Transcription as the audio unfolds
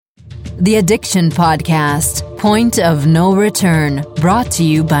The Addiction Podcast, Point of No Return, brought to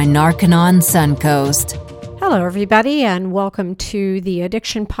you by Narconon Suncoast. Hello, everybody, and welcome to the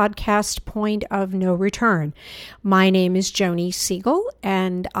Addiction Podcast, Point of No Return. My name is Joni Siegel,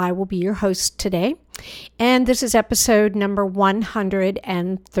 and I will be your host today. And this is episode number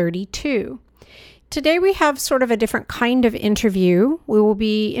 132. Today we have sort of a different kind of interview. We will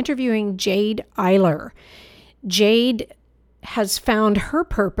be interviewing Jade Eilers. Jade has found her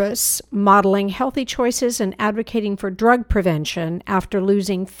purpose modeling healthy choices and advocating for drug prevention after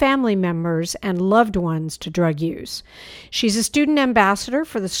losing family members and loved ones to drug use. She's a student ambassador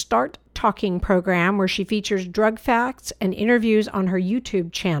for the Start Talking program, where she features drug facts and interviews on her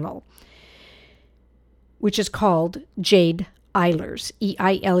YouTube channel, which is called Jade Eilers,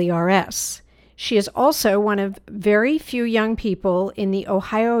 Eilers. She is also one of very few young people in the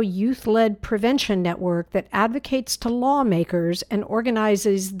Ohio Youth-Led Prevention Network that advocates to lawmakers and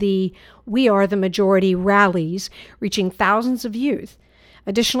organizes the We Are the Majority rallies, reaching thousands of youth.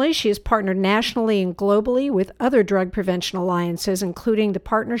 Additionally, she has partnered nationally and globally with other drug prevention alliances, including the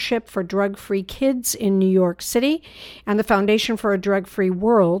Partnership for Drug-Free Kids in New York City and the Foundation for a Drug-Free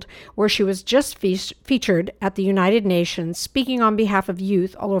World, where she was just featured at the United Nations, speaking on behalf of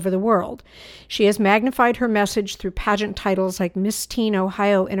youth all over the world. She has magnified her message through pageant titles like Miss Teen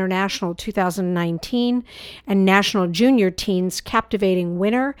Ohio International 2019 and National Junior Teens Captivating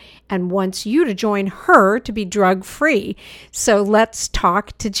Winner, and wants you to join her to be drug-free. So let's talk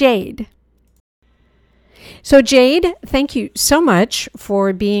to Jade. So Jade, thank you so much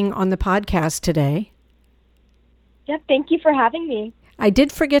for being on the podcast today. Yep, thank you for having me. I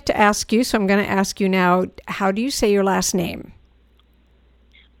did forget to ask you, so I'm going to ask you now, how do you say your last name?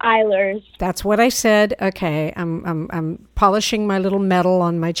 Eilers. That's what I said. Okay, I'm polishing my little medal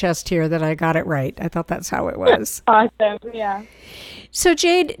on my chest here that I got it right. I thought that's how it was. Awesome, yeah. So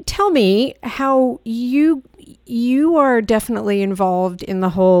Jade, tell me how you are definitely involved in the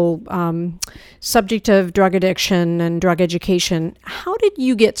whole subject of drug addiction and drug education. How did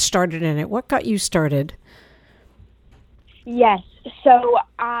you get started in it? What got you started? Yes, so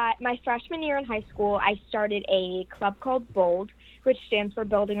my freshman year in high school, I started a club called BOLD, which stands for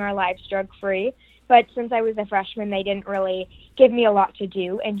Building Our Lives Drug-Free. But since I was a freshman, they didn't really give me a lot to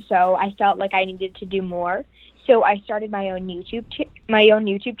do, and so I felt like I needed to do more. So I started my own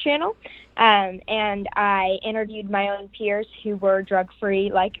YouTube channel, and I interviewed my own peers who were drug-free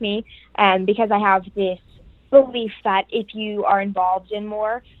like me, because I have this belief that if you are involved in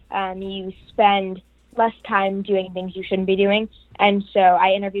more, you spend less time doing things you shouldn't be doing. And so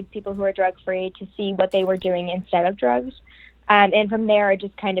I interviewed people who are drug-free to see what they were doing instead of drugs. And from there, it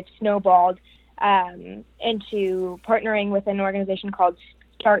just kind of snowballed into partnering with an organization called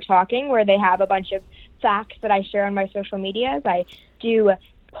Start Talking, where they have a bunch of facts that I share on my social medias. I do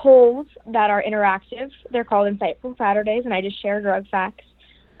polls that are interactive. They're called Insightful Saturdays, and I just share drug facts.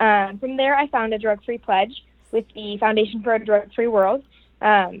 From there, I found a drug-free pledge with the Foundation for a Drug-Free World.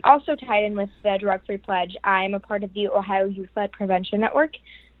 Also tied in with the drug-free pledge, I'm a part of the Ohio Youth-Led Prevention Network,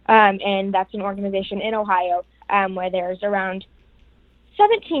 and that's an organization in Ohio where there's around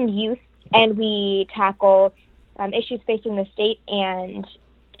 17 youth, and we tackle issues facing the state and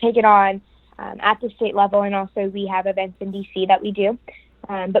take it on at the state level, and also we have events in D.C. that we do.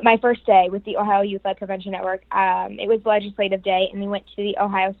 But my first day with the Ohio Youth-Led Prevention Network, it was legislative day, and we went to the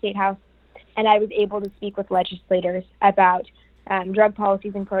Ohio State House, and I was able to speak with legislators about drug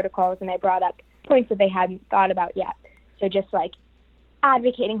policies and protocols, and I brought up points that they hadn't thought about yet. So just like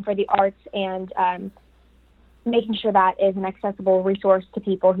advocating for the arts and making sure that is an accessible resource to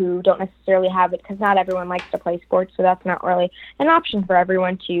people who don't necessarily have it, because not everyone likes to play sports, so that's not really an option for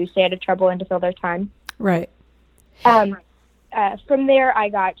everyone to stay out of trouble and to fill their time. Right. From there, I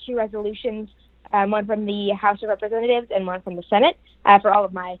got 2 resolutions, one from the House of Representatives and one from the Senate, for all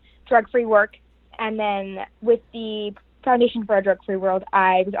of my drug-free work. And then with the Foundation for a Drug-Free World,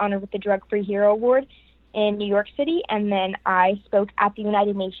 I was honored with the Drug-Free Hero Award in New York City, and then I spoke at the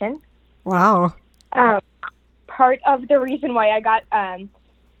United Nations. Wow. Part of the reason why I got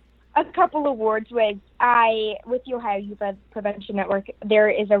a couple awards was with the Ohio Youth Prevention Network, there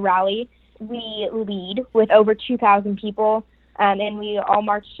is a rally we lead with over 2,000 people, and we all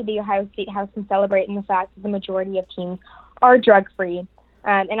march to the Ohio State House and celebrate in the fact that the majority of teens are drug-free.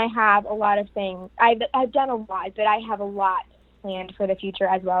 And I have a lot of things. I've done a lot, but I have a lot planned for the future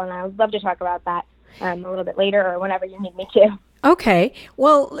as well, and I would love to talk about that a little bit later or whenever you need me to. Okay.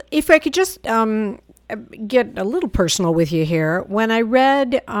 Well, if I could just get a little personal with you here. When I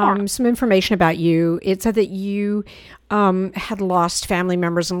read some information about you, it said that you had lost family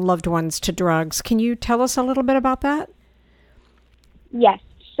members and loved ones to drugs. Can you tell us a little bit about that? Yes.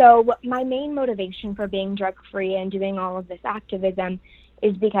 So my main motivation for being drug-free and doing all of this activism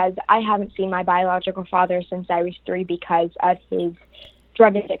is because I haven't seen my biological father since I was 3 because of his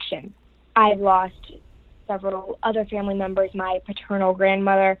drug addiction. I've lost several other family members, my paternal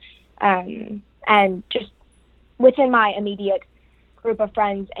grandmother, and just within my immediate group of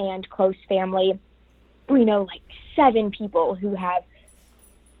friends and close family, we know like 7 people who have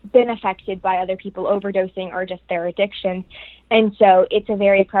been affected by other people overdosing or just their addictions. And so it's a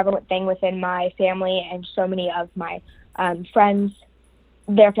very prevalent thing within my family, and so many of my friends,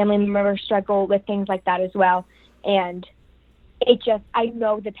 their family members struggle with things like that as well. And I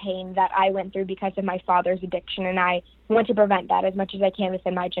know the pain that I went through because of my father's addiction, and I want to prevent that as much as I can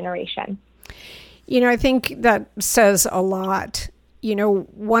within my generation. I think that says a lot.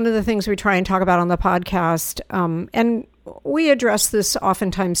 One of the things we try and talk about on the podcast, and we address this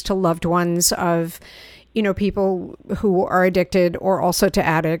oftentimes to loved ones of, people who are addicted or also to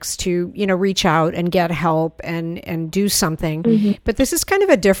addicts to, reach out and get help and do something. Mm-hmm. But this is kind of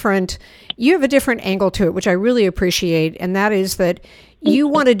you have a different angle to it, which I really appreciate. And that is that you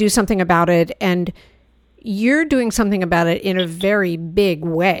want to do something about it, and you're doing something about it in a very big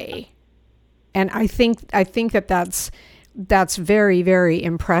way. And I think that that's very, very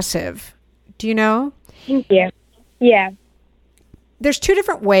impressive. Do you know? Thank you. Yeah. There's 2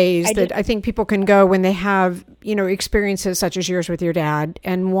 different ways that I think people can go when they have, experiences such as yours with your dad.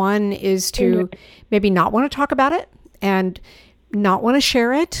 And one is to maybe not want to talk about it and not want to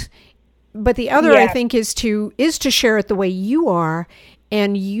share it. But the other, I think, is to share it the way you are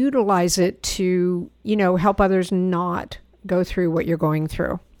and utilize it to, help others not go through what you're going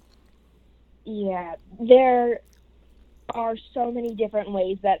through. Yeah, there are so many different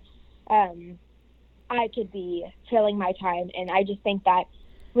ways that I could be filling my time. And I just think that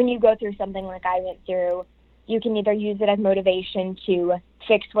when you go through something like I went through, you can either use it as motivation to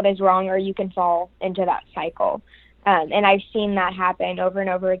fix what is wrong, or you can fall into that cycle. And I've seen that happen over and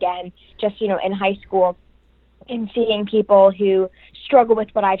over again, just, in high school, and seeing people who struggle with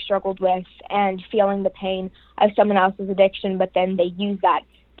what I've struggled with and feeling the pain of someone else's addiction, but then they use that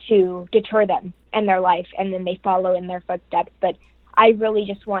to deter them in their life, and then they follow in their footsteps. But I really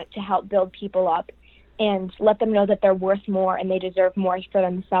just want to help build people up and let them know that they're worth more and they deserve more for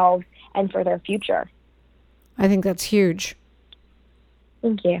themselves and for their future. I think that's huge.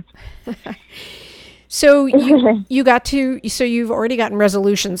 Thank you. So you've already gotten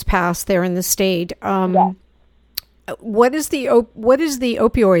resolutions passed there in the state. Yes. What is the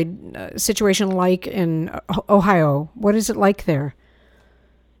opioid situation like in Ohio? What is it like there?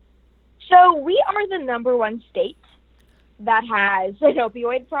 So we are the number 1 state that has an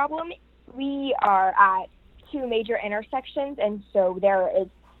opioid problem. We are at 2 major intersections, and so there is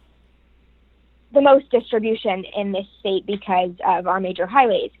the most distribution in this state because of our major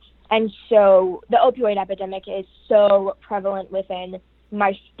highways. And so the opioid epidemic is so prevalent within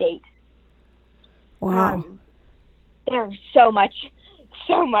my state. Wow. There's so much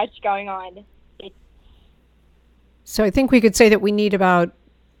going on. So I think we could say that we need about,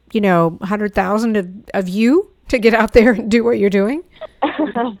 100,000 of you to get out there and do what you're doing?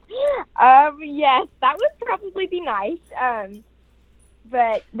 Yes, that would probably be nice.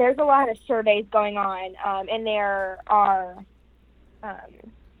 But there's a lot of surveys going on, and there are,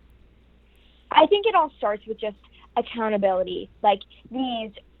 I think it all starts with just accountability. Like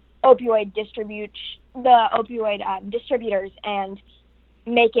these opioid distributors, and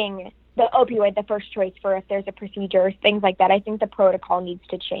making the opioid the first choice for if there's a procedure, things like that. I think the protocol needs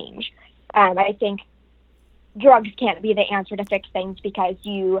to change. I think drugs can't be the answer to fix things, because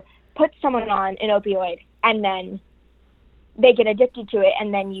you put someone on an opioid and then they get addicted to it,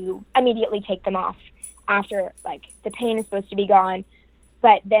 and then you immediately take them off after, like, the pain is supposed to be gone,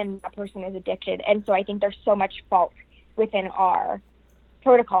 but then that person is addicted. And so I think there's so much fault within our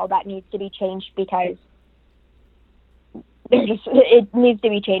protocol that needs to be changed, because it needs to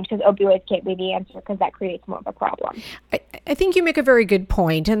be changed, because opioids can't be the answer, because that creates more of a problem. I think you make a very good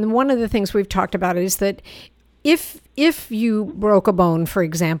point. And one of the things we've talked about is that if you broke a bone, for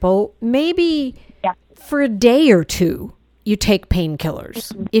example, maybe for a day or 2, you take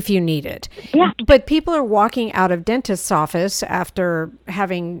painkillers if you need it. Yeah. But people are walking out of dentist's office after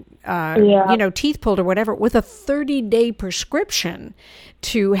having, teeth pulled or whatever, with a 30-day prescription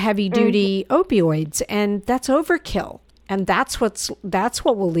to heavy-duty opioids. And that's overkill. And that's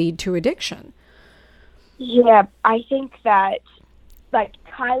what will lead to addiction. Yeah, I think that, like,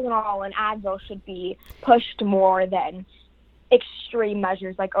 Tylenol and Advil should be pushed more than extreme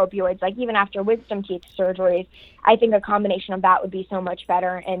measures like opioids. Like, even after wisdom teeth surgeries, I think a combination of that would be so much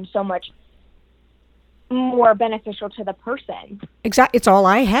better and so much more beneficial to the person. Exactly. It's all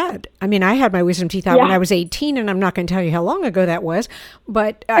I had. I mean, I had my wisdom teeth out when I was 18, and I'm not going to tell you how long ago that was,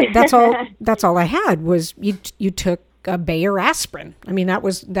 but that's all. That's all I had was you took a Bayer aspirin. I mean, that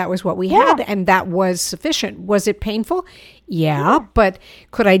was what we had, and that was sufficient. Was it painful? Yeah, but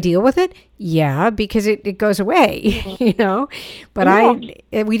could I deal with it? Yeah, because it goes away, But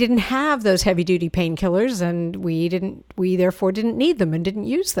we didn't have those heavy duty painkillers, and we therefore didn't need them and didn't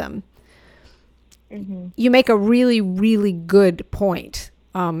use them. Mm-hmm. You make a really, really good point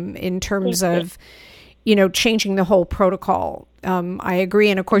in terms of, changing the whole protocol. I agree.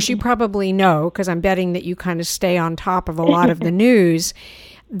 And of course, you probably know, because I'm betting that you kind of stay on top of a lot of the news,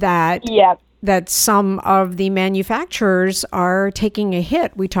 that some of the manufacturers are taking a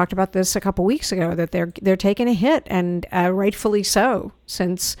hit. We talked about this a couple weeks ago, that they're taking a hit, and rightfully so,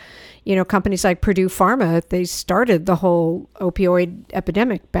 since companies like Purdue Pharma, they started the whole opioid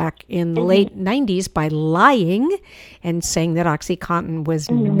epidemic back in the late 90s by lying and saying that OxyContin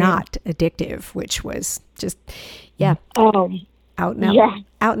was not addictive, which was just, out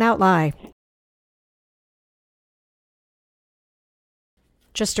and out lie.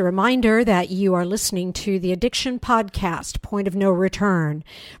 Just a reminder that you are listening to the Addiction Podcast, Point of No Return.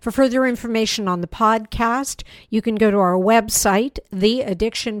 For further information on the podcast, you can go to our website,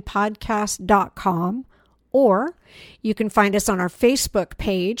 theaddictionpodcast.com, or you can find us on our Facebook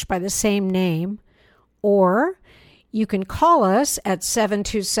page by the same name, or you can call us at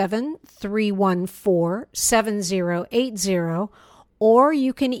 727-314-7080, or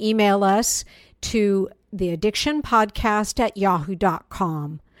you can email us to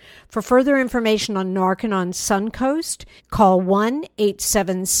theaddictionpodcast@yahoo.com. For further information on Narcan on Suncoast, call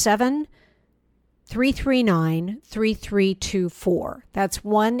 1-877-339-3324. That's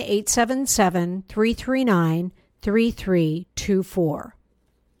 1-877-339-3324.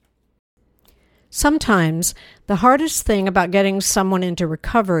 Sometimes the hardest thing about getting someone into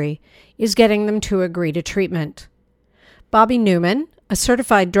recovery is getting them to agree to treatment. Bobby Newman, a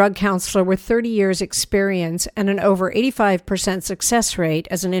certified drug counselor with 30 years experience and an over 85% success rate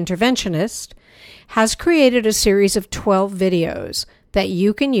as an interventionist, has created a series of 12 videos that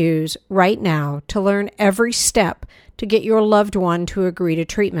you can use right now to learn every step to get your loved one to agree to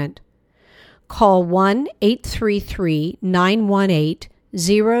treatment. Call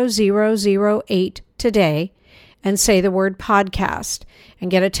 1-833-918-0008 today and say the word podcast and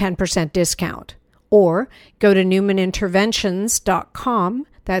get a 10% discount. Or go to newmaninterventions.com.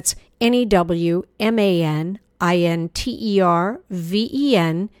 That's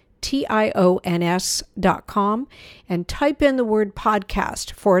NewmanInterventions.com and type in the word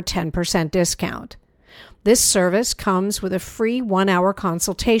podcast for a 10% discount. This service comes with a free 1-hour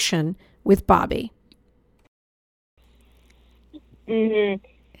consultation with Bobby. Very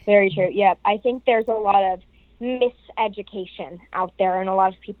true. Yeah, I think there's a lot of miseducation out there, and a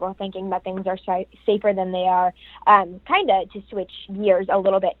lot of people are thinking that things are safer than they are. Kind of to switch gears a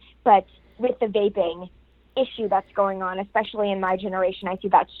little bit, but with the vaping issue that's going on, especially in my generation, I see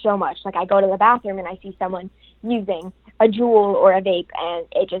that so much. Like, I go to the bathroom and I see someone using a Juul or a vape, and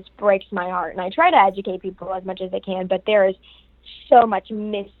it just breaks my heart. And I try to educate people as much as I can, but there is so much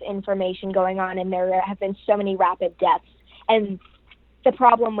misinformation going on, and there have been so many rapid deaths. And the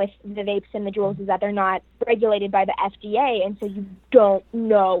problem with the vapes and the Juuls is that they're not regulated by the FDA, and so you don't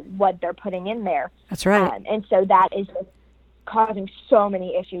know what they're putting in there. That's right. And so that is causing so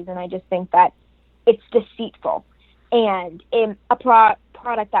many issues, and I just think that it's deceitful. And a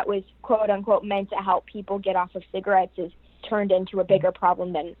product that was, quote-unquote, meant to help people get off of cigarettes is turned into a bigger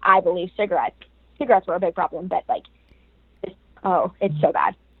problem than I believe cigarettes. Cigarettes were a big problem, but, it's so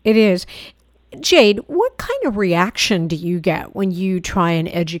bad. It is. Jade, what kind of reaction do you get when you try and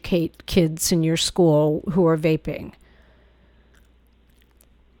educate kids in your school who are vaping?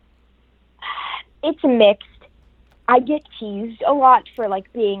 It's mixed. I get teased a lot for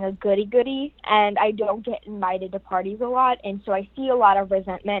being a goody, and I don't get invited to parties a lot, and so I see a lot of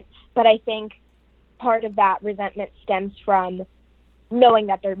resentment. But I think part of that resentment stems from knowing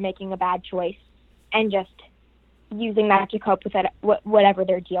that they're making a bad choice and just using that to cope with whatever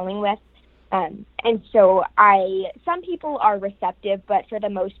they're dealing with. And so some people are receptive, but for the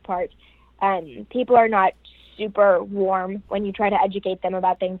most part, people are not super warm when you try to educate them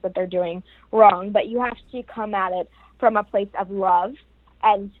about things that they're doing wrong. But you have to come at it from a place of love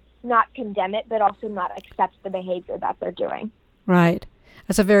and not condemn it, but also not accept the behavior that they're doing. Right.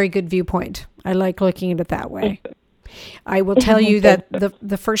 That's a very good viewpoint. I like looking at it that way. I will tell you that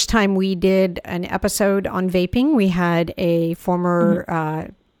the first time we did an episode on vaping, we had a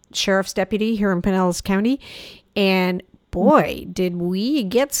former sheriff's deputy here in Pinellas County, and boy, did we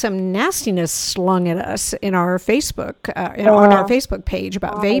get some nastiness slung at us in our Facebook, on our Facebook page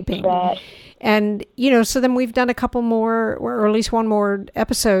about vaping. And, so then we've done a couple more, or at least one more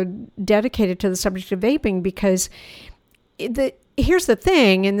episode dedicated to the subject of vaping, because here's the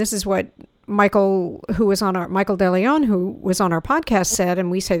thing, and this is what Michael DeLeon, who was on our podcast, said, and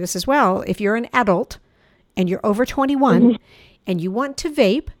we say this as well: if you're an adult and you're over 21 and you want to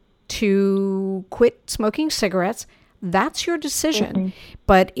vape to quit smoking cigarettes, that's your decision.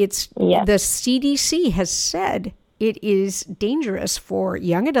 But the CDC has said it is dangerous for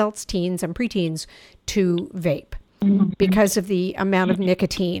young adults, teens, and preteens to vape because of the amount of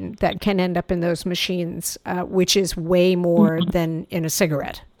nicotine that can end up in those machines, which is way more than in a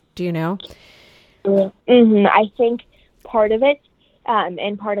cigarette. Do you know? I think part of it,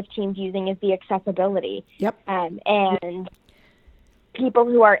 and part of teens using, is the accessibility. Yep. And people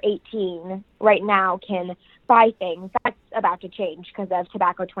who are 18 right now can buy things. That's about to change because of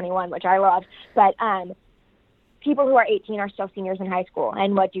Tobacco 21, which I love. But people who are 18 are still seniors in high school.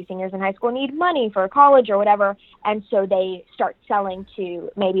 And what do seniors in high school need? Money for college or whatever. And so they start selling to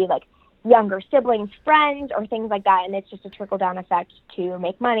maybe like younger siblings, friends, or things like that. And it's just a trickle-down effect to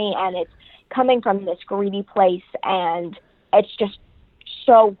make money. And it's coming from this greedy place. And it's just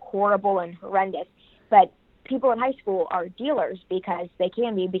so horrible and horrendous. But people in high school are dealers because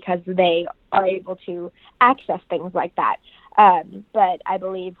they are able to access things like that. But I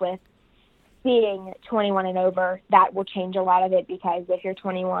believe with being 21 and over, that will change a lot of it, because if you're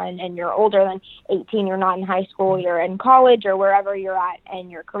 21 and you're older than 18, you're not in high school, you're in college or wherever you're at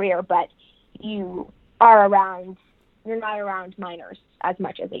in your career, but you're not around minors as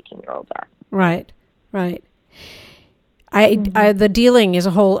much as 18-year-olds are. Right. The dealing is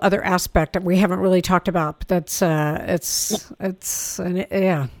a whole other aspect that we haven't really talked about, but that's it's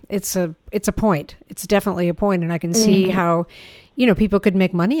a point. It's definitely a point, and I can see how people could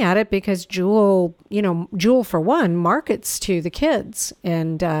make money at it, because Juul for one markets to the kids,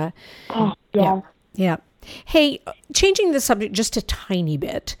 and yeah. Hey, changing the subject just a tiny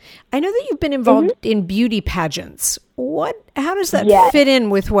bit. I know that you've been involved in beauty pageants. How does that fit in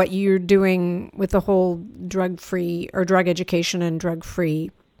with what you're doing with the whole drug-free or drug education and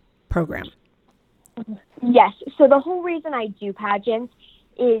drug-free program? Yes. So the whole reason I do pageants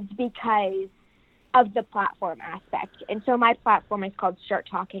is because of the platform aspect. And so my platform is called Start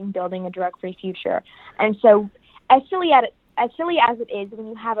Talking, Building a Drug-Free Future. And so as silly as it is, when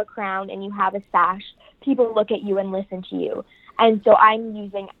you have a crown and you have a sash, people look at you and listen to you. And so I'm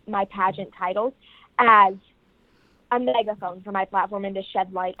using my pageant titles as a megaphone for my platform, and to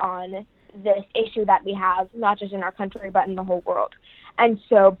shed light on this issue that we have, not just in our country, but in the whole world. And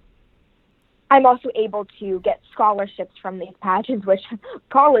so I'm also able to get scholarships from these pageants, which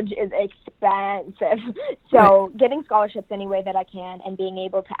college is expensive. So getting scholarships any way that I can, and being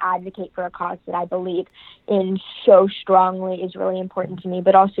able to advocate for a cause that I believe in so strongly, is really important to me.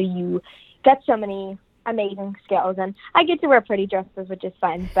 But also you get so many amazing skills, and I get to wear pretty dresses, which is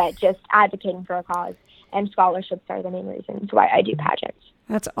fun, but just advocating for a cause and scholarships are the main reasons why I do pageants.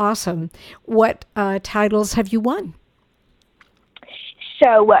 That's awesome. What titles have you won?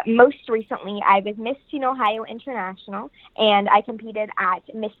 So most recently, I was Miss Teen Ohio International, and I competed at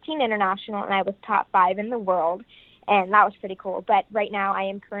Miss Teen International, and I was top 5 in the world, and that was pretty cool. But right now, I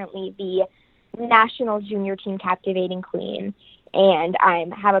am currently the National Junior Teen Captivating Queen, and I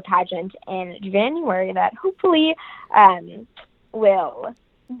have a pageant in January that hopefully will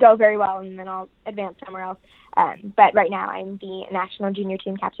go very well, and then I'll advance somewhere else. But right now, I'm the National Junior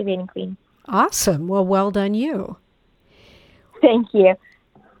Teen Captivating Queen. Awesome. Well done you. Thank you.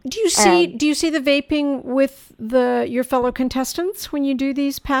 Do you see the vaping with your fellow contestants when you do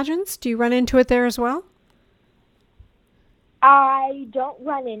these pageants? Do you run into it there as well? I don't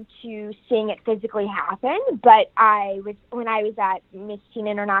run into seeing it physically happen, but when I was at Miss Teen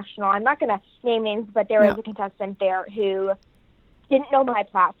International, I'm not going to name names, but there was a contestant there who didn't know my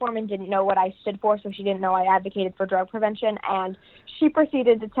platform and didn't know what I stood for, so she didn't know I advocated for drug prevention, and she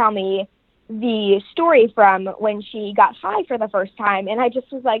proceeded to tell me the story from when she got high for the first time, and I just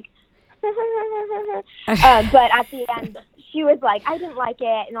was like, but at the end, she was like, I didn't like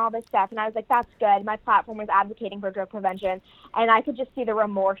it and all this stuff, and I was like, that's good. My platform was advocating for drug prevention, and I could just see the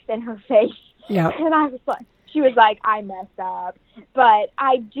remorse in her face. Yeah. And I was like, she was like, I messed up. But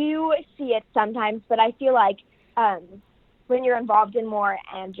I do see it sometimes, but I feel like when you're involved in more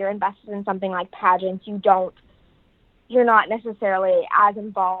and you're invested in something like pageants, you're not necessarily as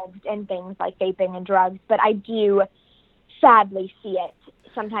involved in things like vaping and drugs, but I do sadly see it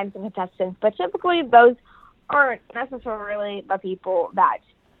sometimes in contestants, but typically those aren't necessarily the people that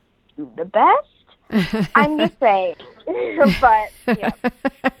do the best. I'm just saying. But, yeah.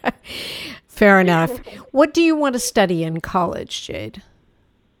 Fair enough. What do you want to study in college, Jade?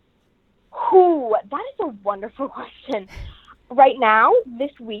 Ooh, that is a wonderful question. Right now,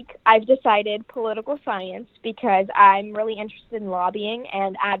 this week, I've decided political science because I'm really interested in lobbying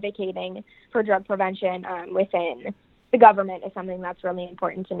and advocating for drug prevention within the government is something that's really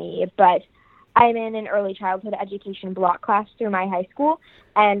important to me. But I'm in an early childhood education block class through my high school,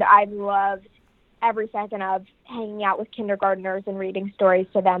 and I've loved every second of hanging out with kindergartners and reading stories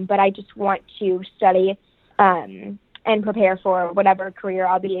to them. But I just want to study and prepare for whatever career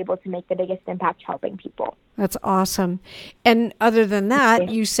I'll be able to make the biggest impact helping people. That's awesome. And other than that,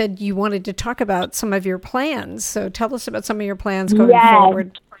 you said you wanted to talk about some of your plans. So tell us about some of your plans going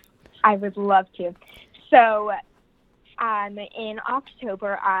forward. I would love to. So in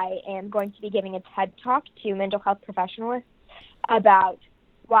October, I am going to be giving a TED Talk to mental health professionals about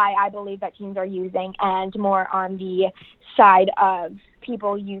why I believe that teens are using, and more on the side of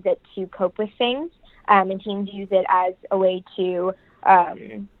people use it to cope with things. And teens use it as a way to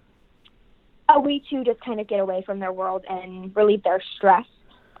just kind of get away from their world and relieve their stress.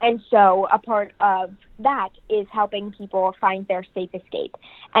 And so a part of that is helping people find their safe escape.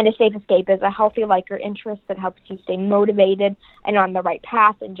 And a safe escape is a healthy like or interest that helps you stay motivated and on the right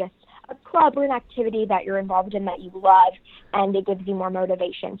path, and just a club or an activity that you're involved in that you love, and it gives you more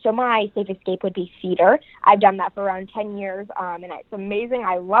motivation. So my safe escape would be theater. I've done that for around 10 years, and it's amazing.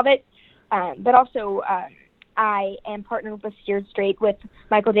 I love it. But also, I am partnered with Steered Straight with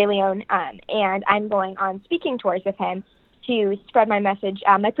Michael DeLeon, and I'm going on speaking tours with him to spread my message.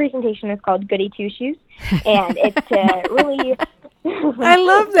 My presentation is called Goody Two Shoes, and it's to really... I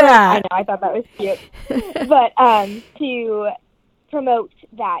love that. I know, I thought that was cute. But to promote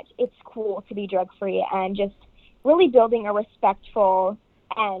that it's cool to be drug-free, and just really building respect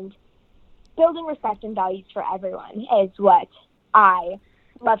and values for everyone is what I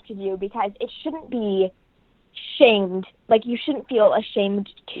love to do, because it shouldn't be shamed. Like, you shouldn't feel ashamed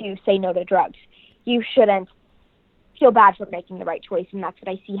to say no to drugs. You shouldn't feel bad for making the right choice, and that's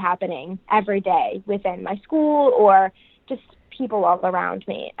what I see happening every day within my school or just people all around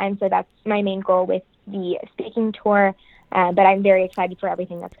me. And so that's my main goal with the speaking tour, but I'm very excited for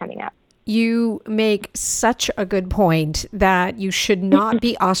everything that's coming up. You make such a good point that you should not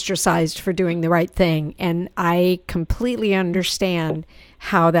be ostracized for doing the right thing. And I completely understand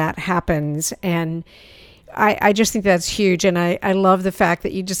how that happens. And I just think that's huge. And I love the fact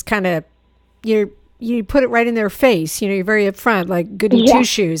that you just kind of, you put it right in their face. You're very upfront, like Goody Two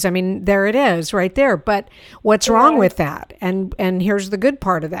Shoes. I mean, there it is right there. But what's wrong with that? And here's the good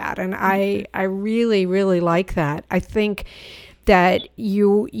part of that. And I really, really like that. I think that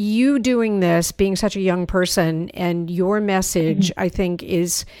you doing this, being such a young person, and your message, I think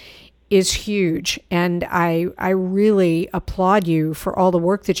is huge. And I really applaud you for all the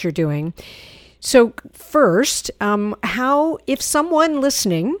work that you're doing. So first, if someone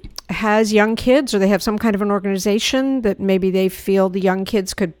listening has young kids, or they have some kind of an organization that maybe they feel the young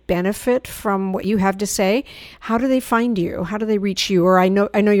kids could benefit from what you have to say, how do they find you? How do they reach you? Or I know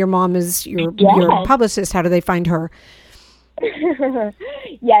your mom is your publicist. How do they find her?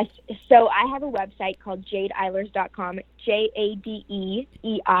 Yes. So I have a website called jadeeilers.com,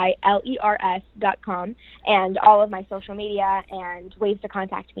 JADEEILERS.com, and all of my social media and ways to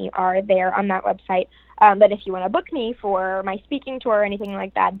contact me are there on that website. But if you want to book me for my speaking tour or anything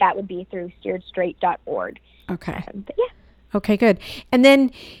like that, that would be through steeredstraight.org. Okay. But yeah. Okay, good. And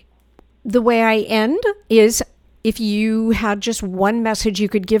then the way I end is, if you had just one message you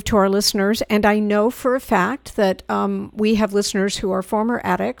could give to our listeners, and I know for a fact that we have listeners who are former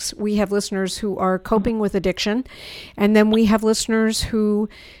addicts, we have listeners who are coping with addiction, and then we have listeners who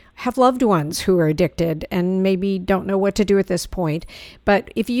have loved ones who are addicted and maybe don't know what to do at this point.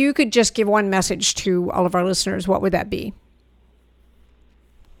 But if you could just give one message to all of our listeners, what would that be?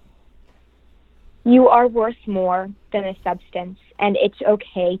 You are worth more than a substance, and it's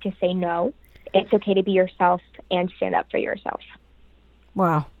okay to say no. It's okay to be yourself and stand up for yourself.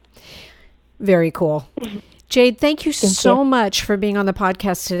 Wow. Very cool. Jade, thank you so much for being on the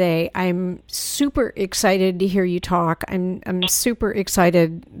podcast today. I'm super excited to hear you talk. I'm super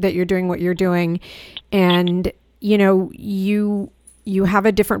excited that you're doing what you're doing. And, you have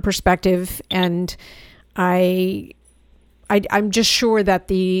a different perspective, and I'm just sure that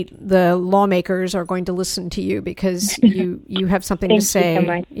the lawmakers are going to listen to you, because you have something to say. Thank you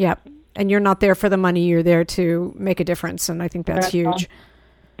so much. Yep. And you're not there for the money, you're there to make a difference. And I think that's huge.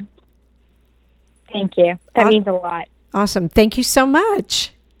 Thank you. That means a lot. Awesome. Thank you so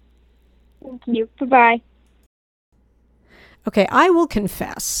much. Thank you. Bye-bye. Okay, I will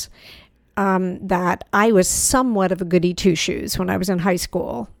confess, that I was somewhat of a goody two-shoes when I was in high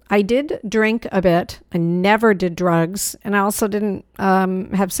school. I did drink a bit. I never did drugs. And I also didn't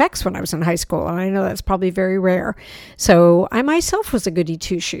have sex when I was in high school. And I know that's probably very rare. So I myself was a goody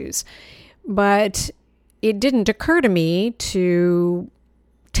two-shoes. But it didn't occur to me to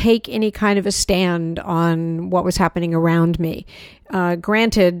take any kind of a stand on what was happening around me.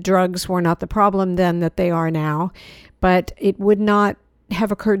 Granted, drugs were not the problem then that they are now. But it would not have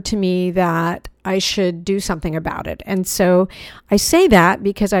occurred to me that I should do something about it. And so I say that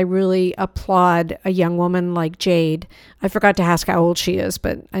because I really applaud a young woman like Jade. I forgot to ask how old she is,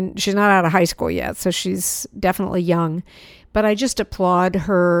 but she's not out of high school yet, so she's definitely young. But I just applaud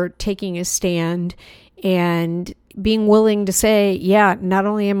her taking a stand and being willing to say, yeah, not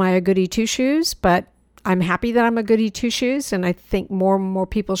only am I a goody two-shoes, but I'm happy that I'm a goody two-shoes, and I think more and more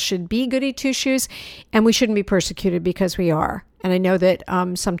people should be goody two-shoes, and we shouldn't be persecuted because we are. And I know that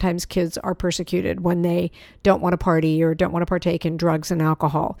sometimes kids are persecuted when they don't want to party or don't want to partake in drugs and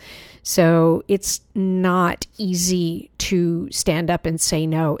alcohol. So it's not easy to stand up and say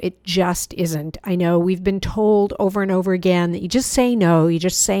no. It just isn't. I know we've been told over and over again that you just say no, you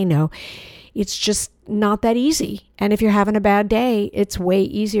just say no. It's just not that easy. And if you're having a bad day, it's way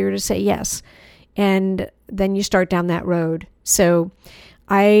easier to say yes. And then you start down that road. So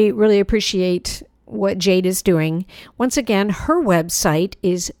I really appreciate what Jade is doing. Once again, her website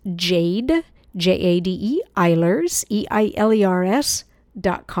is Jade, Jade Eilers, EILERS.com.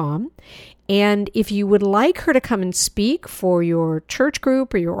 And if you would like her to come and speak for your church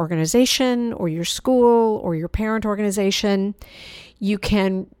group or your organization or your school or your parent organization, you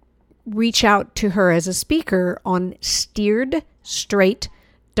can reach out to her as a speaker on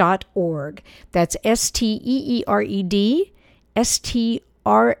steeredstraight.org. That's STEERED,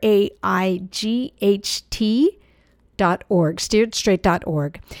 STRAIGHT.org,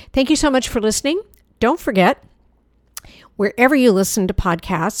 steeredstraight.org. Thank you so much for listening. Don't forget, wherever you listen to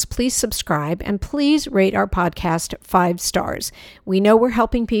podcasts, please subscribe and please rate our podcast 5 stars. We know we're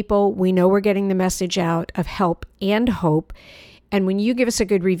helping people. We know we're getting the message out of help and hope. And when you give us a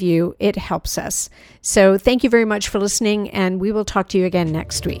good review, it helps us. So thank you very much for listening, and we will talk to you again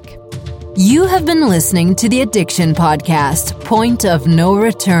next week. You have been listening to the Addiction Podcast, Point of No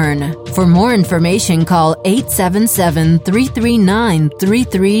Return. For more information, call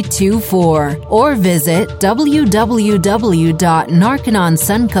 877-339-3324 or visit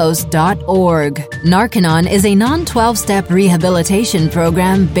www.narcanonsuncoast.org. Narcanon is a non-12-step rehabilitation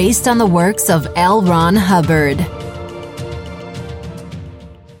program based on the works of L. Ron Hubbard.